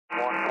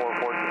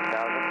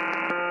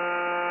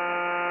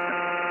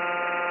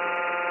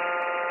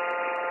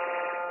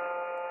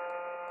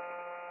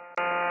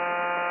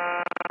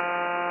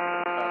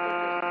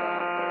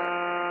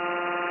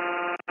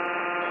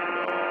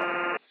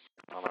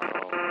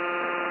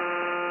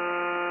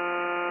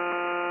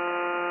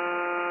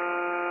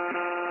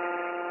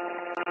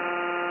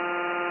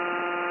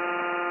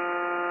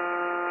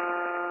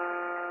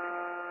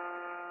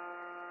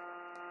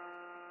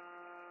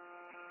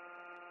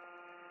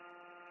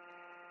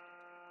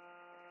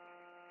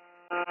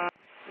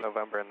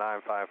November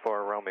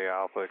 954 Romeo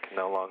Alpha can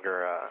no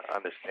longer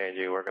understand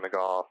you. We're going to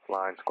go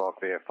offline,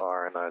 squawk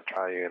VFR, and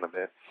try you in a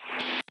bit.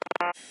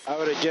 I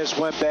would have just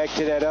went back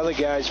to that other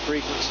guy's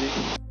frequency.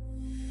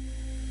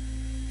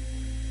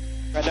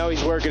 I know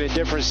he's working a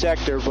different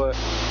sector, but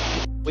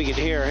we can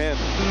hear him.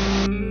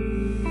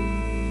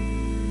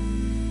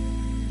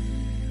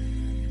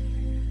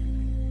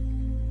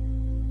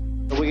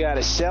 We got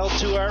a cell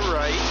to our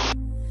right.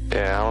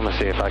 Yeah, I want to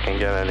see if I can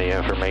get any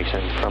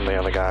information from the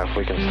other guy, if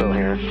we can still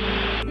hear.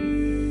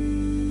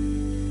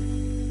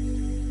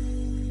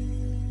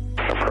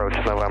 Approach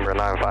November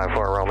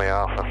 954 Romeo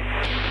Alpha.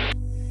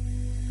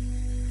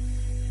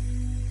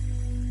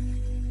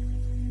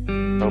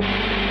 Oh.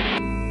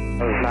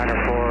 That was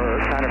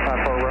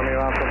 954 Romeo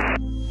Alpha.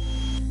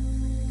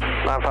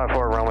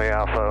 954 Romeo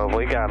Alpha,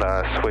 we got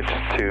switched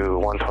to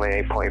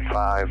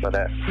 128.5, but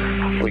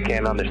we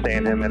can't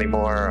understand him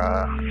anymore.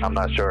 I'm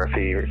not sure if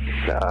he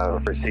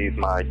received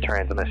my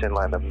transmission,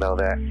 letting him know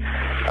that.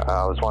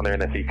 I was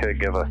wondering if he could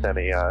give us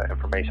any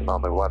information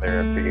on the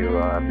weather, if you knew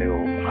our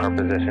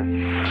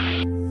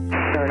position.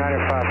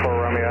 954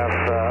 Romeo Alpha,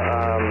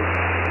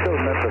 still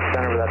Memphis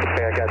Center, but that's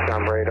okay, I got you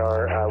on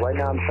radar. Right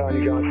now I'm showing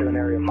you going through an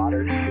area of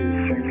moderate to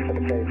extreme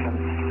precipitation.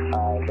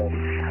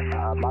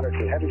 Moderate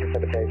to heavy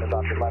precipitation is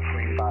off your left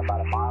wing by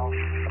about a mile.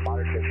 The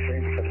moderate to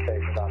extreme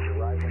precipitation is off your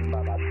right wing by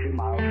about 2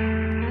 miles.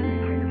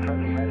 Maintain your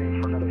present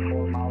heading for another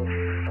 4 miles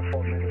or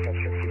 4 minutes. That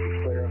should keep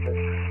you clear of it.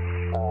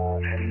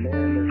 And then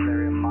there's an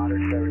area of moderate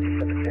to heavy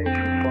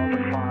precipitation, 12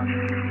 o'clock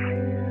and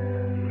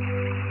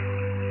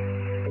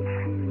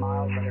 18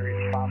 miles, and there is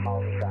 5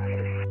 miles in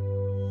diameter.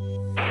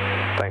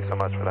 Thanks so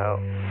much for the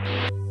help.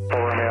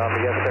 Romeo Alpha,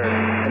 yes sir.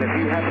 And if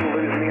you happen to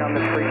lose me on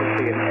this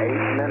frequency in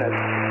 8 minutes,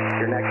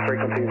 your next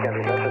frequency is going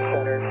to be Memphis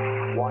Center,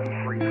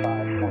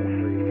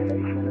 135.3. In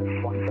 8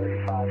 minutes,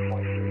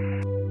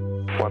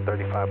 135.3.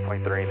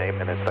 135.3 in 8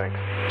 minutes, thanks.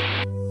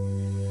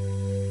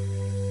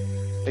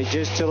 Hey,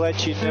 just to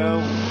let you know,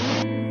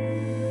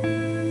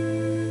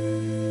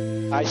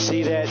 I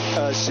see that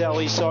cell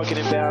he's talking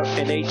about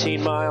in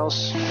 18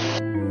 miles.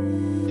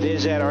 It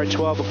is at our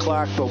 12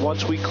 o'clock, but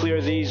once we clear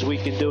these, we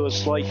can do a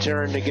slight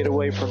turn to get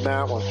away from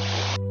that one.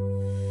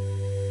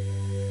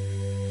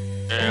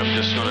 Yeah, I'm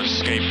just going to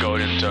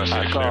scapegoat into a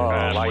clear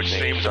path, which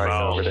seems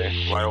about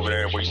right over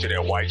there. We see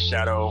that white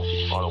shadow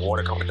on the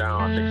water coming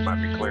down. I think it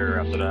might be clear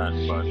after that,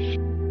 but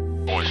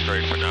going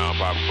straight for now,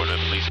 probably put at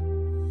least,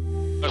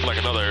 looks like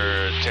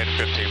another 10,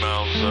 15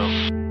 miles, so.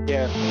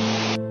 Yeah.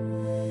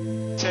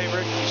 Say,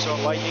 Rick, you saw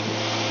lightning?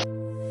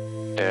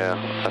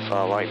 Yeah, I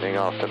saw lightning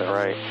off to the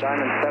right.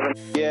 Diamond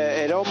 7.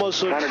 Yeah, it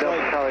almost looks like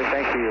Charlie,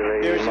 thank you.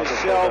 There's a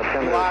cell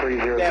block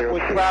that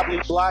would probably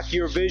block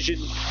your vision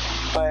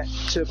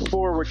to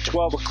forward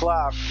 12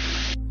 o'clock.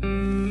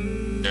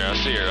 Yeah, I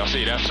see it. I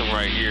see that's some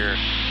right here.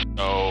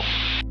 So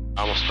I'm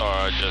going to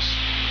start just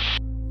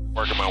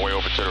working my way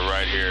over to the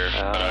right here.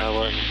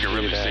 You can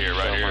really see it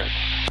right here.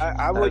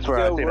 I would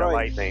go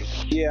right.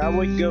 Yeah, I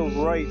would go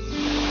right.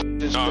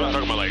 No, I'm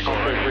talking about like going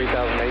right.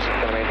 3,008 is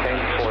going to maintain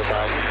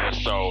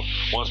 4,000. So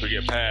once we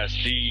get past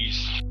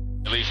these,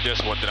 at least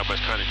this one, then I'm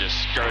just kind of just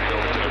skirt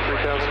over to the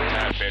right just a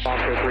tad bit.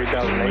 Also 3,008 is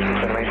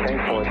going to maintain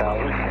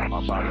 4,000.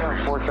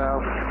 4,000,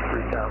 3,000.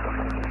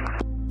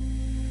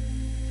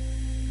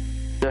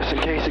 Just in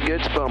case it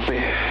gets bumpy.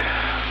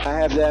 I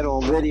have that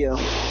on video.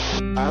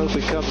 I hope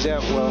it comes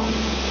out well.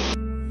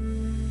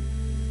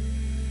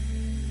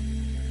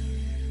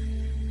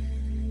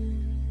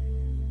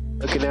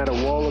 Looking at a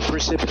wall of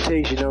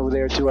precipitation over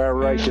there to our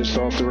right, just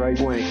off the right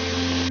wing.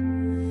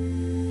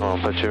 I'll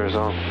put yours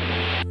on.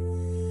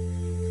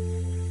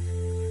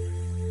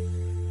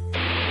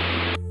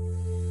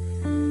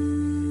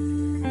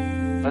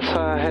 Let's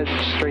head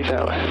straight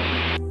that way.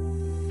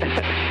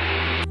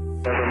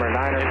 November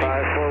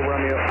 954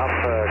 Romeo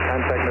Alpha,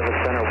 contact Memphis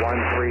Center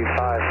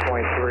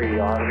 135.3.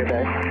 Y'all have a good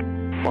day.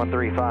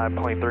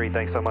 135.3,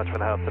 thanks so much for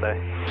the help today.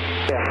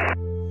 Yeah.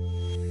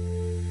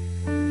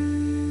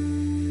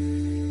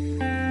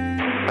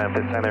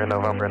 Memphis Center,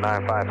 November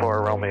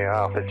 954 Romeo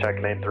Alpha,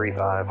 checking in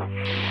 35. Go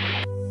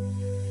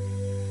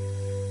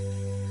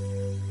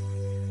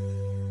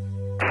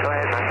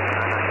ahead, man.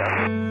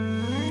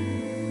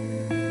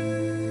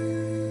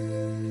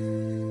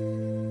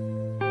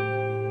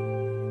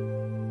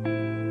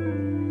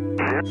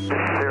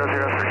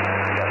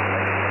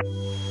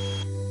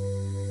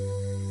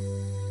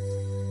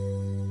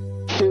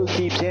 Still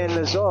keeps handing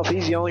us off.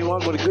 He's the only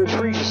one with a good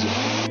frequency.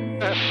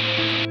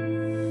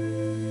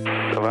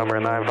 November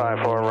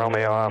 954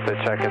 Romeo Alpha,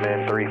 checking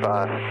in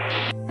 35.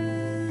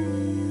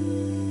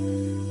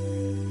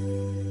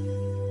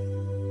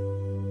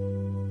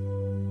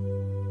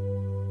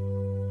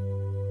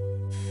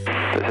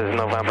 This is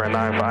November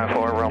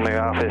 954 Romeo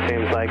Alpha. It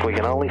seems like we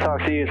can only talk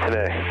to you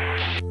today.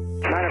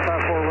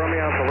 954 Romeo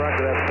Alpha,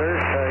 roger that, sir.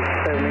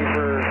 Stay with me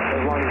for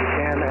as long as you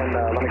can, and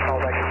let me call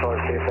back to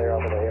Florida, see if they're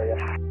over the area.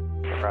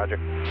 Roger.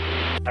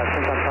 Since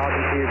I'm talking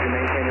to you, if you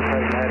maintain your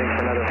present heading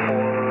for another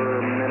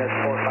 4 minutes,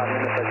 4 or 5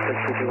 minutes, that should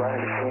keep you right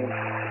in between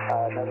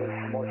another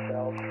more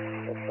cells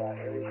with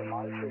areas of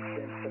moderate to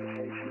extreme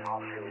precipitation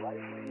off your right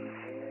wing and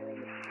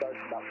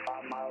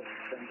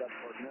sends up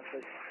toward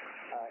Memphis.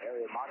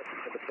 Area moderate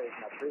precipitation.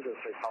 I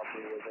previously called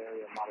you was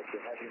area moderate to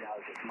heavy. Now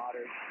it's just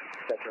moderate.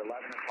 Sector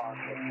 11 o'clock.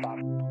 In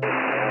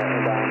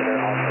diameter,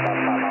 also about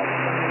 5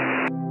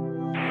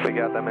 miles. We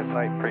got them in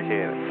sight.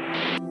 Appreciate it.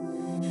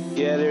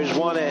 Yeah, there's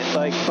one at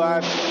like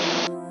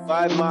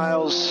 5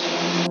 miles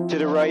to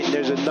the right, and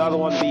there's another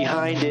one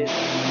behind it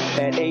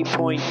at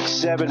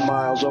 8.7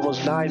 miles,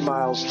 almost 9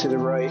 miles to the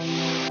right.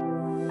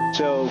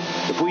 So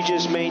if we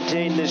just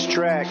maintain this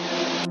track,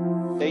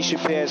 they should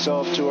pass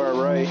off to our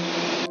right,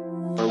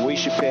 or we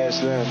should pass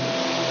them.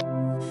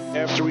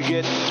 After we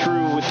get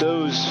through with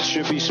those, it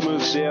should be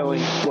smooth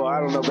sailing. Well, I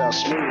don't know about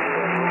smooth,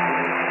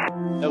 but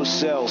no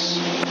cells.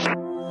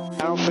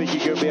 I don't think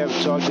you're going to be able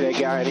to talk to that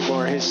guy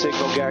anymore. His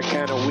signal got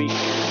kind of weak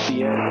at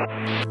the end.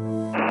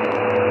 Okay.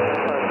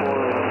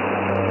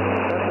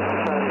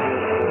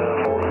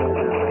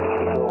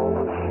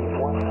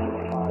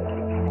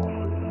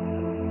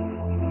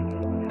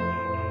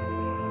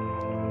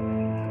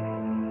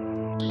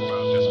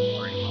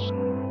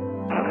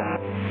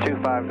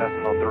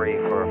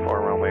 25.3 for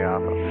 4 runway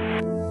Alpha.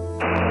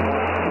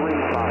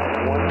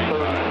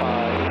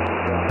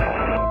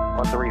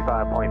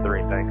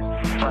 135.3, thanks.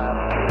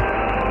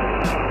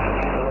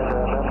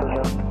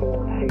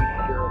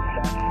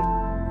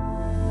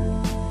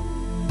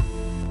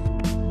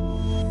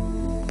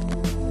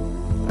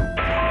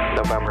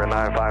 November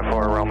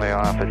 954 Romeo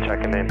Alpha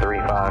checking in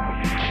 35.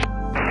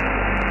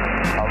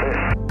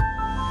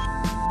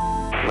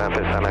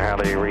 Memphis Center, how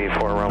do you read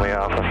for Romeo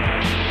Alpha?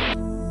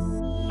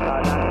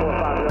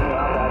 945 Romeo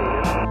Alpha out of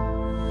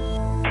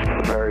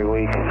here. Very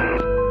weak.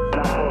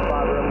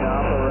 945 Romeo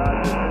Alpha,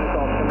 roger. Finish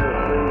on center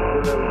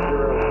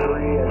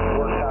 3003 as you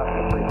work past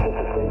the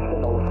precipitation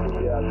over the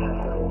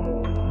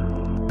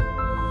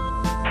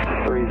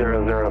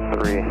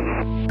 3003.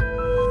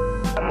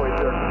 940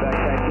 Quebec,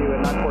 thank you.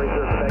 And 940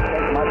 Quebec, thank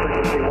you. My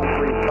frequency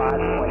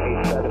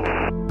 135.87.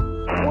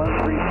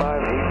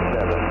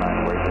 135.87,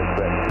 940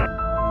 Quebec.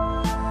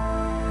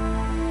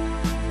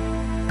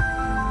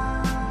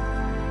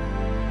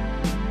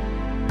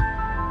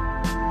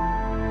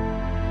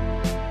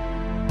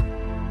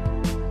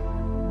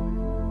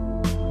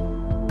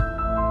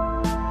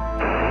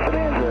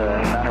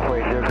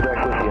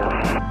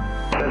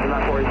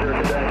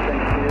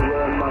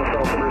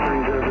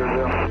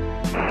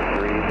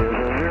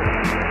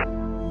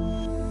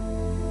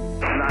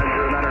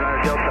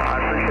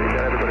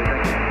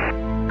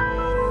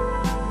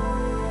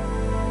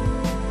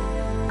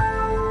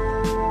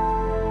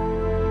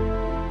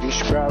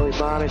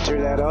 Monitor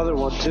that other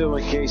one too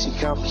in case he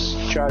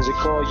tries to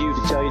call you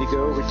to tell you to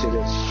go over to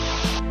this.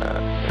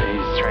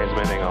 He's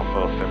transmitting on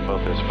both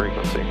his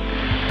frequency.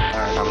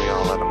 Alright, I'm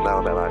gonna let him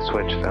know that I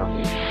switched now.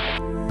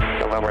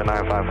 November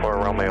 954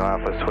 Romeo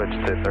Alpha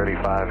switched to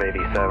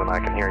 3587. I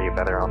can hear you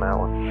better on that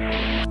one.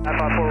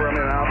 954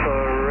 Romeo Alpha,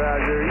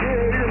 roger.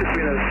 Yeah, you're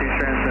between those two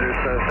transmitters,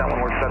 so if that one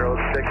works better,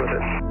 let's stick with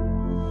it.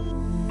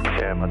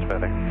 Yeah, much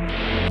better.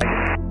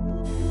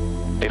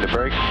 Need a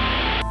break?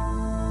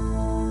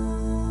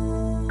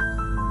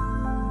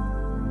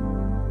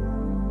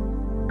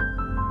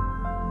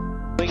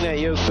 Bring that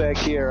yoke back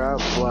here, I'll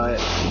fly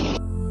it.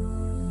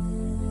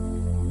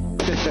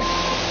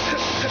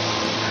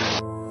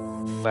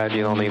 Glad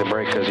you don't need a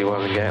break because you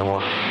wasn't getting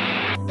one.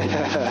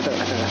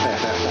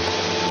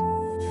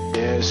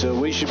 Yeah, so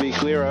we should be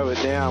clear of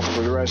it now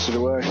for the rest of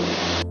the way.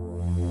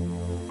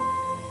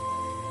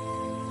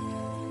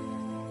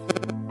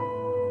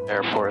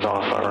 Airport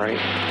off, alright.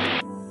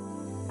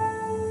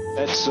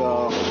 That's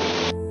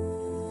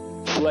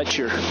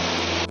Fletcher.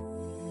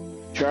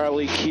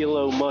 Charlie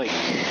Kilo Mike.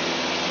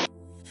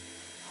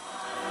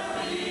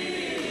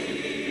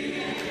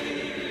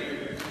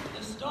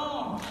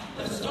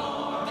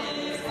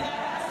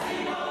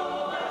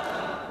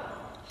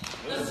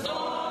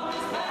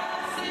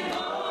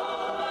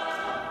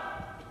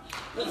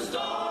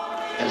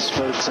 Yes,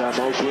 folks, I'm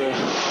Oprah.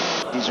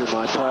 These are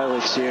my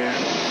pilots here.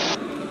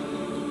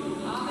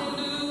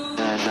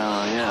 And,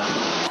 yeah.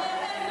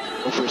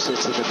 Oprah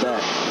sits in the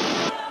back.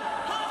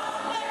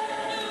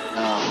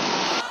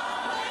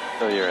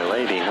 So you're a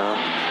lady, huh?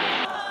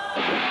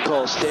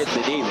 Call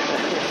Stedman either.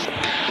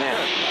 Yeah.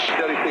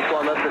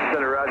 36-1 Memphis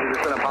Center, roger.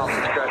 Just send a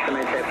policy crash to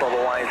maintain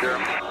level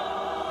 180.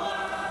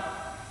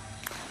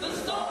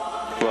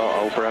 Well,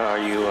 Oprah, are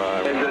you,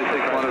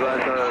 36-1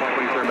 advise,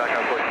 please turn back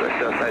on 46.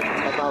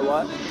 About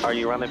what? Are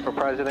you running for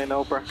president,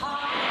 Oprah?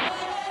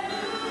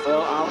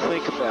 Well, I'll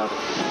think about it.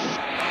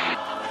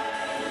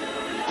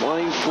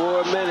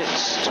 24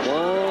 minutes.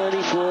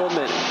 24